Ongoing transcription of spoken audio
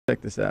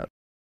Check this out.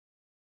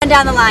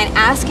 Down the line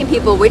asking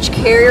people which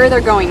carrier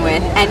they're going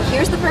with, and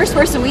here's the first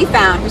person we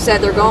found who said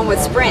they're going with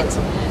Sprint.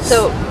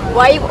 So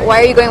why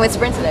are you going with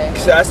Sprint today?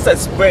 Cause I said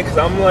Sprint because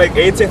I'm like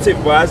AT&T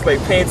was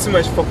like paying too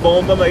much for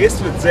phone, but I'm like,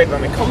 it's ridiculous.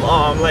 I'm like, come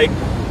on, I'm like,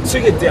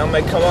 took it down. I'm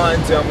like, come on,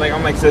 dude.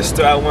 I'm like, just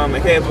start one. I'm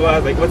like, hey, bro. I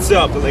was like, what's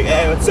up? They're like,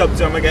 hey, what's up,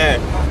 dude? I'm like, hey.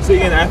 So you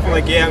get an iPhone? I'm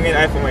like, yeah, I'm getting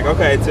an iPhone. I'm like,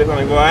 okay, dude. I'm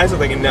like, why? So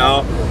like,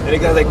 no. And the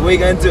guy's like, what are you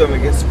gonna do? I'm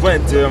like, it's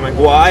Sprint, dude. I'm like,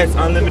 why? It's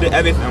unlimited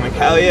everything. I'm like,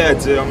 hell yeah,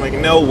 dude. I'm like,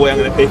 no way I'm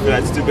gonna pay for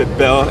that stupid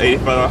bill,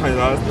 $85,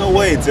 $100. No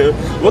way, dude.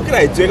 What can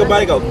I do? I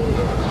buy like a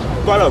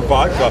bottle of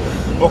vodka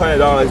for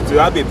 $100, dude.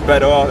 I'd be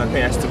better off than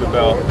paying that stupid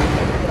bill.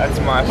 That's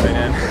my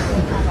opinion.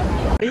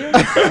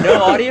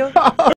 No audio?